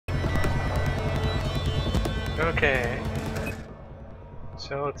Okay.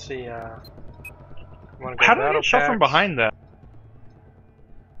 So let's see. How did I get shot from behind that?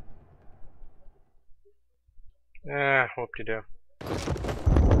 Whoop-de-doo.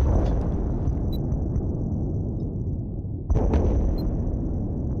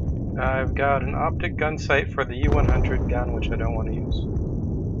 I've got an optic gun sight for the U-100 gun, which I don't want to use.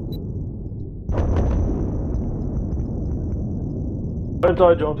 Don't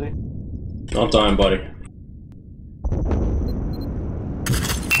die, Jonesy. Not dying, buddy.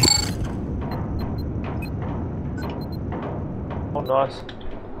 Oh, nice.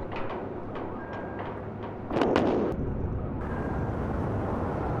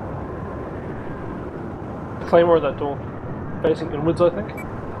 Claymore at that door. Facing inwards, I think.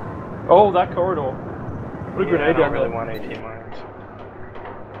 Oh, that corridor. Put a grenade I don't down really there. want 18 mines.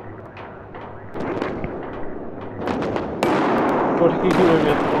 What do you do with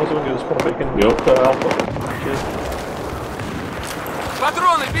it? I was going to just want to make an alpha. Cheers.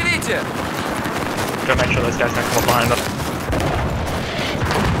 Патроны, берите! Gotta make sure those guys don't come up behind us.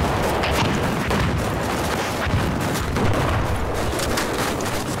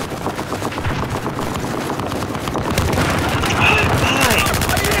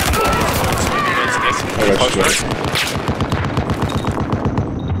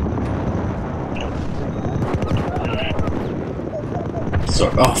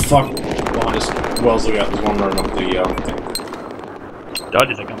 Sorry. Oh fuck! Behind us. Wells, look out. There's one running up the thing.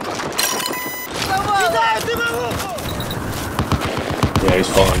 Dodges are coming. Yeah, he's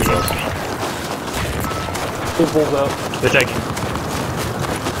following you. Two balls out. They're taking.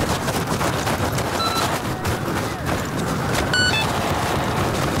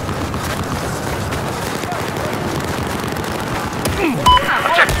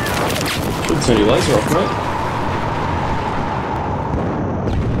 Should turn your laser off, mate.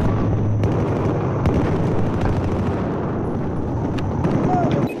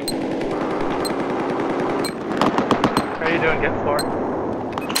 How you doing, get floor?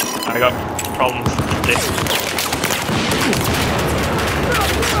 I got problems.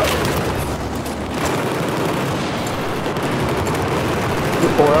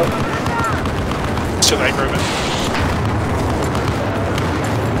 Good ball out. Still angry with it.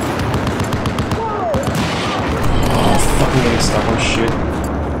 Fucking getting stuck on shit.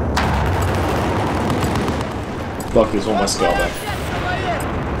 Fuck, there's all my skull back.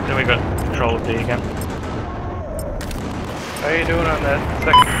 Then we got control of D again. How you doing on that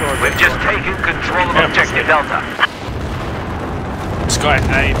second floor? We've just taken control of Objective Delta. This guy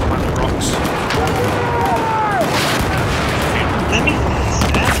A behind the rocks. Let me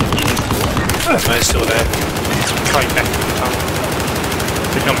no, still there. Try back to the tunnel.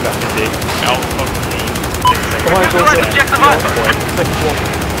 They're coming back to D. Behind Right, Objective Alpha. second floor.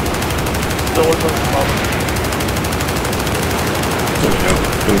 Still looking for the top. There we go.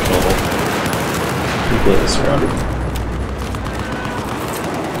 Good call. Completely surrounded.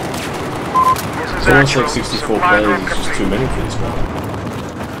 It's almost like 64 players is just too many for this one.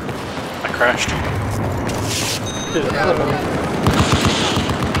 I crashed.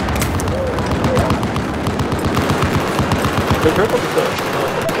 They're very good.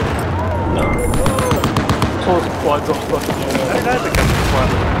 No. Someone supply drops stuff in there. How did I become this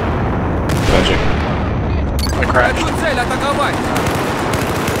one? Magic. I crashed. Эту цель атаковать!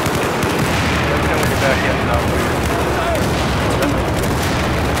 Can we get back in now?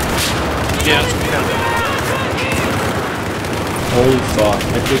 Yeah, it's good. Holy fuck.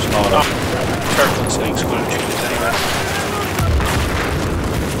 I just not up. Careful, so he's going to shoot it anyway.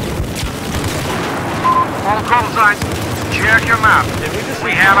 All call signs. Check your map.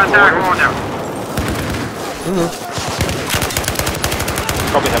 We have attack order.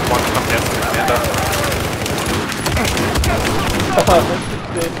 Probably have one come down from the end.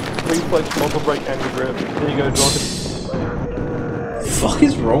 Reflex, multiple break, angle grip. There you go, John. Fuck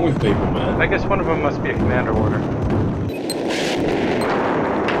is wrong with people, man? I guess one of them must be a commander order.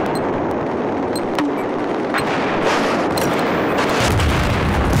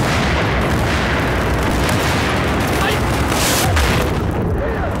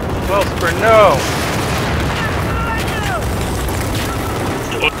 Wellspur, no!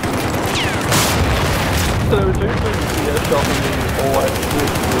 So there were two things here, shopping in all like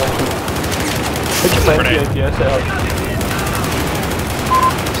Put your ATS out.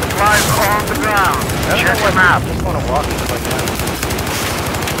 Supplies on the ground. Check your map. I just want to walk into like that.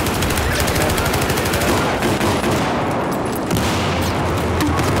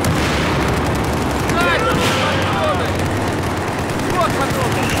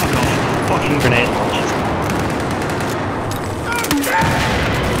 Fucking grenade launches.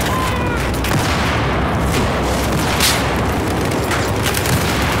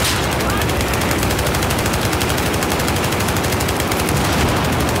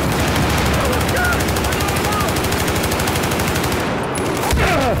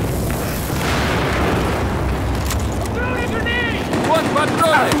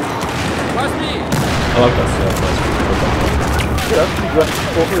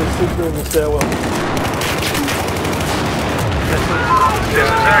 Remember, also the sister in the stairwell. This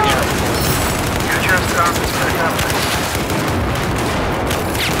is action. You just found this thing up.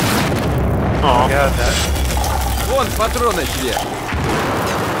 Oh, Yeah, that. Вон, патроны тебе!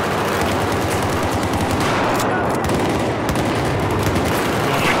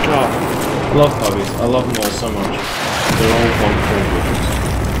 God. I love puppies. I love them all so much. They're all wonderful creatures.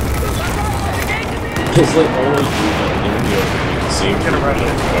 It's like always do that interview you can see Gonna rush it.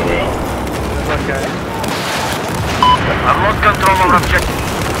 where we are. There's that guy. I've lost control of objective.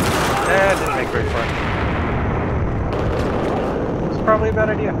 Didn't make very far. It's probably a bad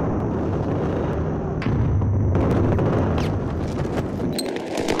idea.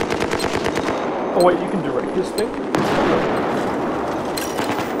 Oh wait, you can direct this thing?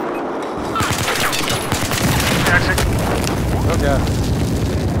 Taxi. Oh god.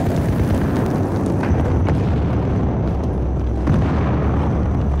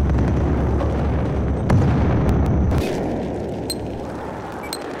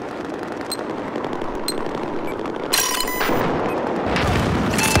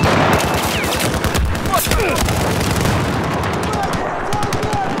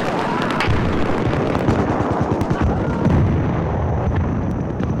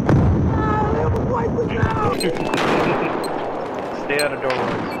 Stay out of doorways.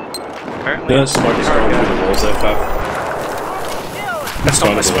 Apparently, They don't smoke it's stone hard, through the guys. walls there, Fab. That's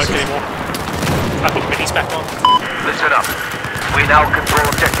not my Stone smoke walls. anymore. I put minis back on. Listen up. We now control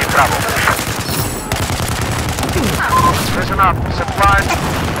objective Bravo. Listen up. Supplies.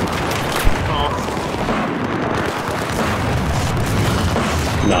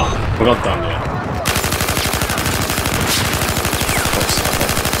 Nah, we're not done yet.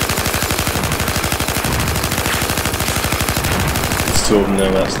 There's two of them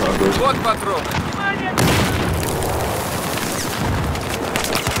there, that's not good. Вот патроны!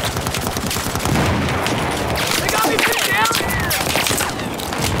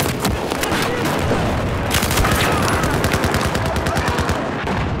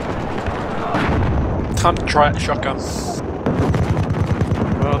 Time to try a shotgun.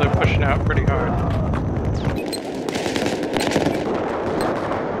 Well, they're pushing out pretty hard.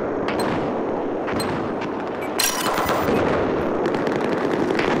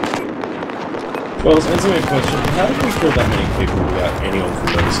 Well, let's answer my question. How did we kill that many people without anyone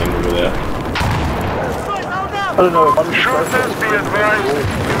from noticing we were there? I don't know, I'm just Shortness be advised.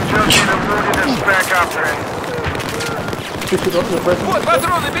 You just been avoided a spec operator. Just it up to the president. Вот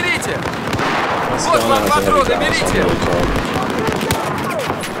патроны, берите! That's Вот done вам as a heavy патроны, gas, I'm берите! really told.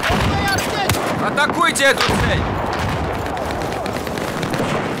 Атакуйте эту цель!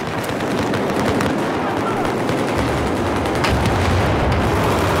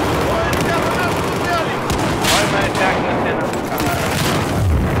 Why am I attacking the pin of the car?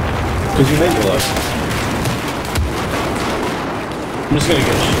 Because you made your life. I'm just gonna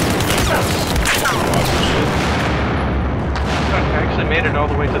get shit. I actually made it all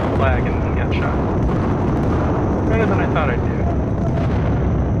the way to the flag and then got shot. Better than I thought I'd do.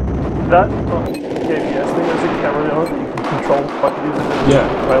 That KBS thing has a camera on it that you can control by using the Yeah.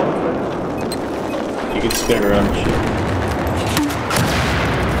 rail thing. You can spin around and shit.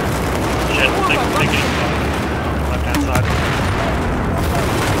 Shit, take shotgun. Left hand side.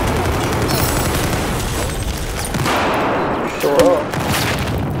 Sure.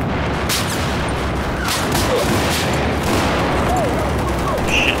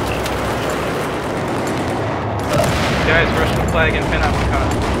 Shit. Guys, rush the flag and pin up the car.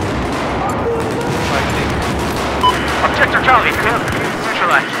 Flag team. Objective Charlie, clear.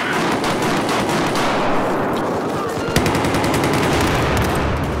 Neutralized.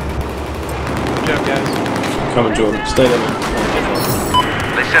 Good job, guys. Come on, Jordan. Stay there,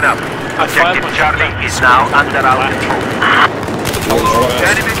 man. Listen up. I fired Objective my Charlie shotgun. is now under our control. Alright.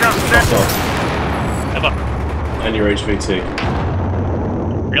 Enemy comes Fuck set. off. Ever. And your HVT.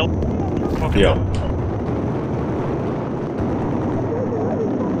 Real? Yeah.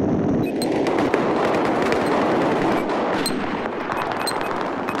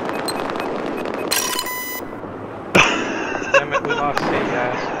 Damn it, we lost C,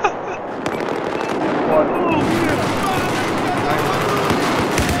 guys.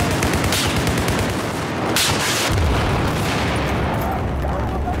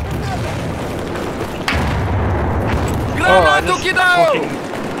 Гранату кидаю!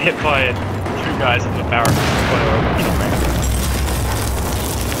 Fucking hit by two guys in the barracks.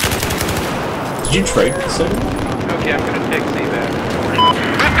 Did you trade this thing? Okay, I'm gonna take C back.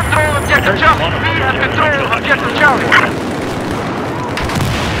 We control objective Charlie. We have control of objective Charlie.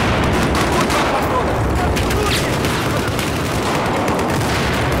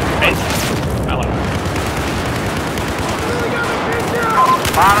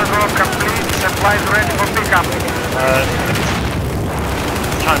 Auto drop complete. Supplies ready for pickup.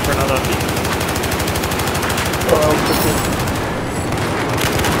 Time for another. Oh,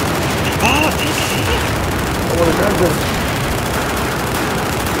 I want to grab this.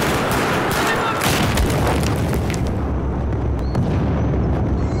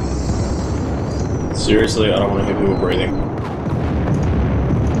 Seriously, I don't want to hear people breathing.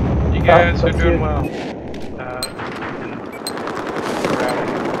 You guys are that's doing it. well.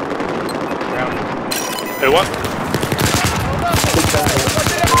 Hey, what?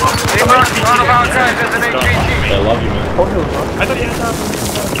 One of our guys has an HVT. I love you, man. Oh, no, it's not. I thought you had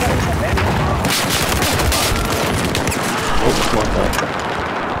Oh, come on,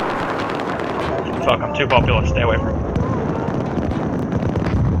 Fuck, I'm too popular. Stay away from me.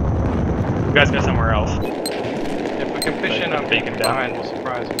 You guys go somewhere else. If we can fish in, I'm Bacon down. behind. We'll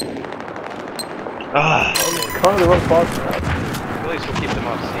surprise them. Ah, Kind of the wrong spot for that. At least we'll keep them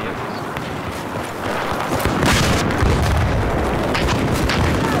off sea. At least.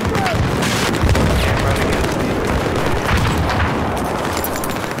 Can't run against the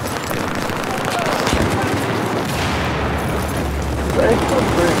Thanks for the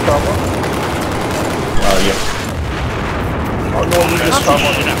cover. yeah. Oh, no, we just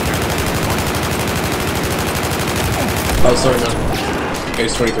cover. Oh, sorry, man.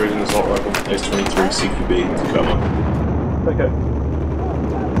 Ace 23 is an assault rifle. Ace 23 CQB to cover. Okay.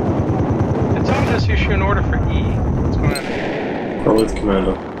 Did someone just issue an order for E? What's going on here? Probably the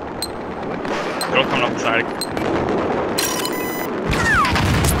commander. go coming up the side.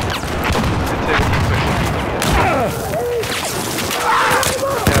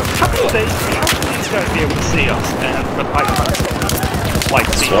 How will these guys be able to see us and but I can't like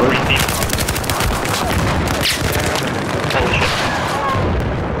see Sorry? 3 people? Holy shit.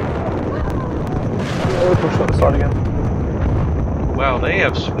 We'll push on the side again. Wow, they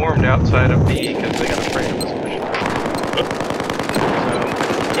have swarmed outside of B because they got afraid of this mission.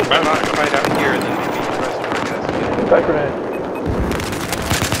 So, if I'm not fight out here, then maybe the rest of our guys can. Back grenade.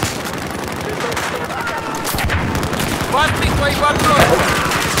 Хватит твои вопросы!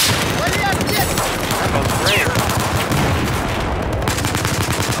 Oh, great.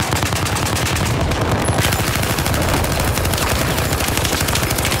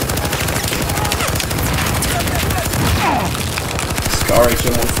 Scar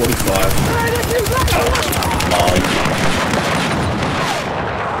HM 145. Molly.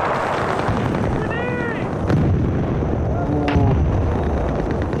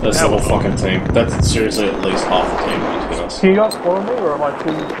 That's the whole fucking team. That's seriously at least half the team between us. Can you guys follow me or am I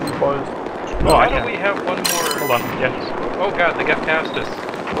too close? Oh, I Why don't can. we have one more? Hold on. Yes. Oh god, they got past us.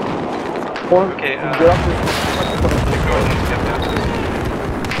 Okay, Get up Keep going, let's get past us.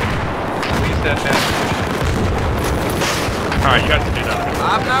 Squeeze that past. Alright, you guys can do that.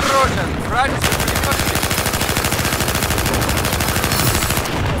 Обнаружен! Враг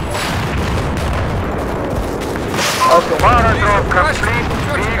Auto drop complete.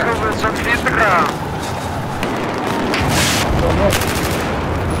 Vehicle will succeed the ground.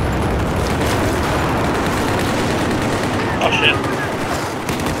 Oh shit.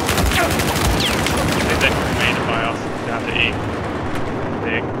 They think we're made by us down to E.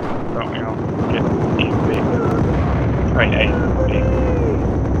 Big. Oh, you know, get E, big. Right, A, B.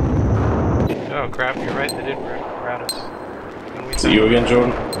 Oh crap, you're right, they did rat us. When we Is it you again,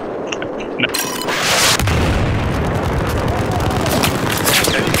 Jordan? No.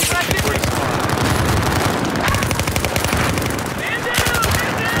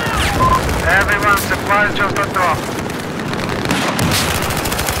 Everyone, supplies just on top.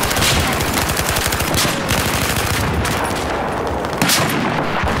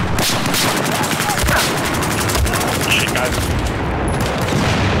 Shit, guys.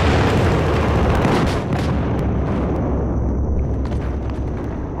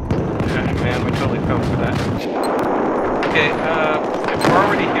 Man, we totally fell for that. Okay, if we're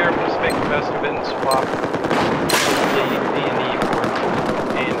already here, let's make the best of it and swap D and E for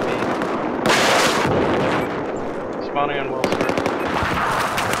A and B. Spawning on Wilson.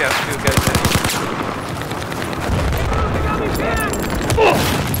 Look out, 2 guys in.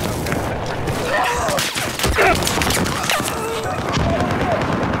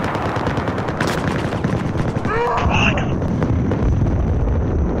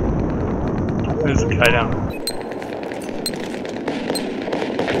 There's a guy down.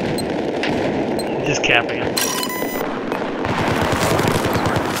 He's just camping it.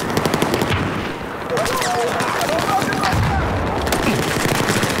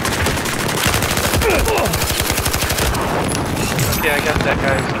 Okay, I got that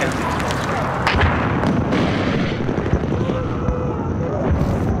guy's camping.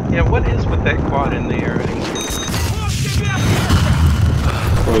 Yeah, what is with that quad in the air anyway?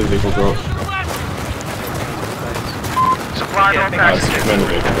 Probably vehicle drop. Supply Yeah, I all think packages. Command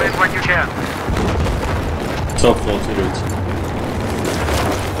vehicle Win drop. what you can. Top floor, 2 dudes.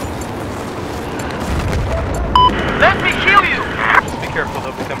 Let me kill you! Just be careful,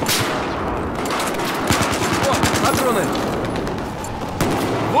 they'll be coming from around Вот, патроны!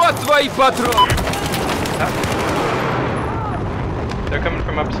 Вот твои патроны! spawn. They're coming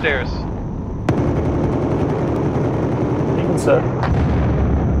from upstairs. You can set.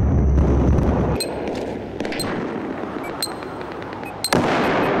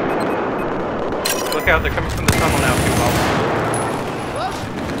 Look out, they're coming from the tunnel now, too, Paul.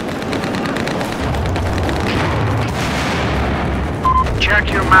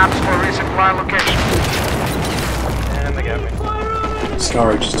 Check your maps for resupply location. And they got me.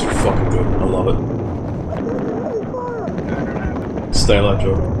 Scar is just too fucking good. I love it. Stay alive,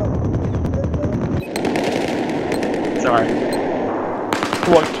 Joe. Sorry.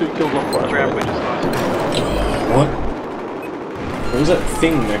 Like 2 kills on flash. Crap, we just lost it. What? What was that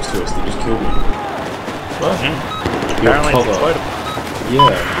thing next to us that just killed me? Your Apparently it's cover. exploitable.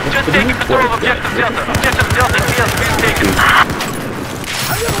 Yeah. Just But taking it control of worked. objective Delta. Objective Delta is being taken.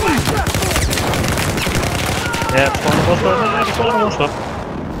 Yeah, it's one of us, it's one of us.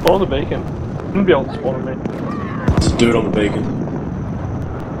 Spawn on the beacon. Wouldn't be able to spawn on me. There's a dude on the beacon.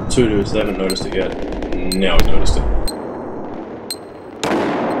 2 dudes, they haven't noticed it yet. Now I've noticed it.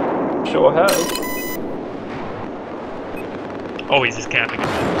 Sure have. Oh, he's just camping.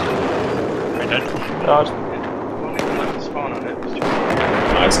 Right dead. No, it's Won't even let me spawn on it. It's just...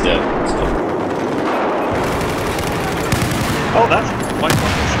 Ah, it's dead. It's dead. Oh, that's my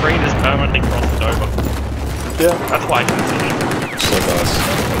fucking screen is permanently crossed over. yeah. That's why I can see it. So nice.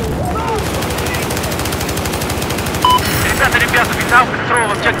 Ребята, we now control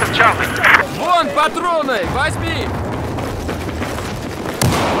objective Charlie. Вон патроны! Возьми!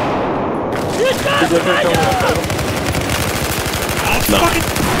 Is everyone coming up there? No.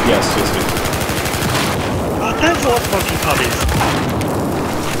 Yes, yes, yes. Oh, thanks a lot, fucking puppies.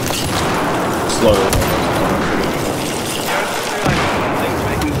 Slowly. Things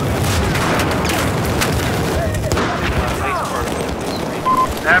making nice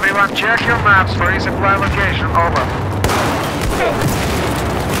particles. Everyone, check your maps for resupply location. Over.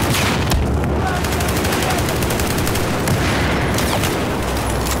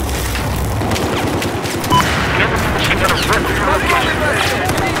 Get the machine gun of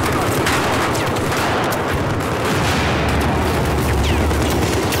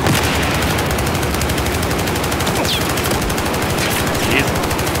Jeez.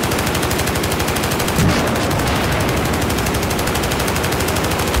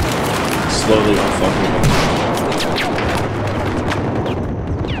 Slowly unfucking them.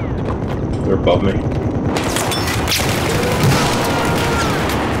 They're above me.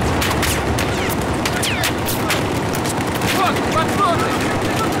 Вот патроны!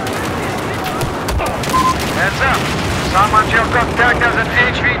 Heads up. Someone just got tagged as an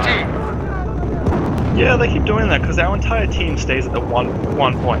HVT. Yeah, they keep doing that because our entire team stays at the one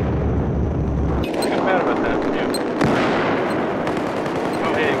point. I got mad about that. Yeah.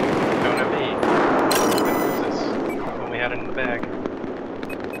 Oh, hey, we don't have E. What is this? When we had it in the bag.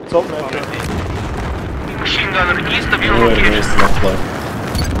 It's up, Oh, man. no E. Machine gunner east of your No way to location. raise them up play.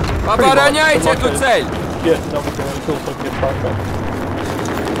 Обороняйте эту цель! Yeah, no, we're going until something gets back back.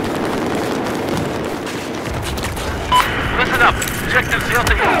 Listen up. Objective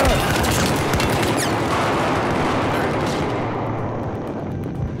Delta East.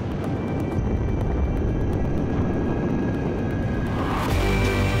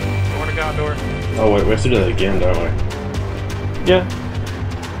 Door to Gondor. Oh wait, we have to do that again, don't we? Yeah.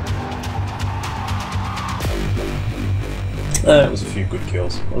 That was a few good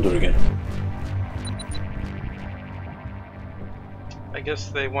kills. I'll do it again. I guess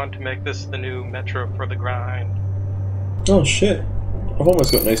they want to make this the new metro for the grind. Oh shit. I've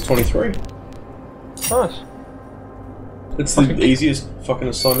almost got an Ace 23. Nice. It's the easiest fucking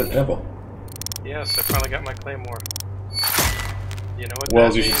assignment ever. Yes, I finally got my claymore. You know what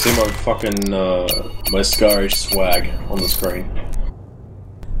Wells, that you should means? see my fucking, my Scarish swag on the screen.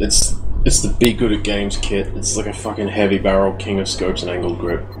 It's the Be Good at Games kit. It's like a fucking heavy barrel, king of scopes and angled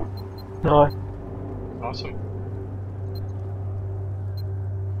grip. Nice. Awesome.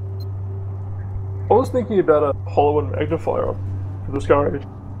 I was thinking about a hollow and magnifier for the Scar Age.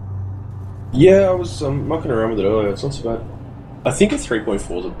 Yeah, I was mucking around with it earlier. It's not so bad. I think a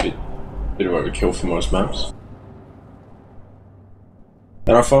 3.4 is a bit of overkill for most maps.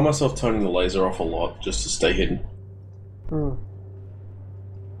 And I find myself turning the laser off a lot just to stay hidden. Hmm.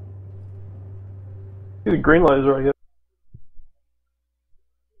 The green light is right here.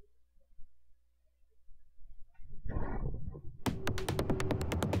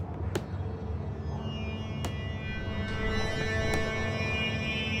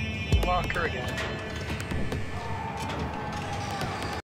 Locker again.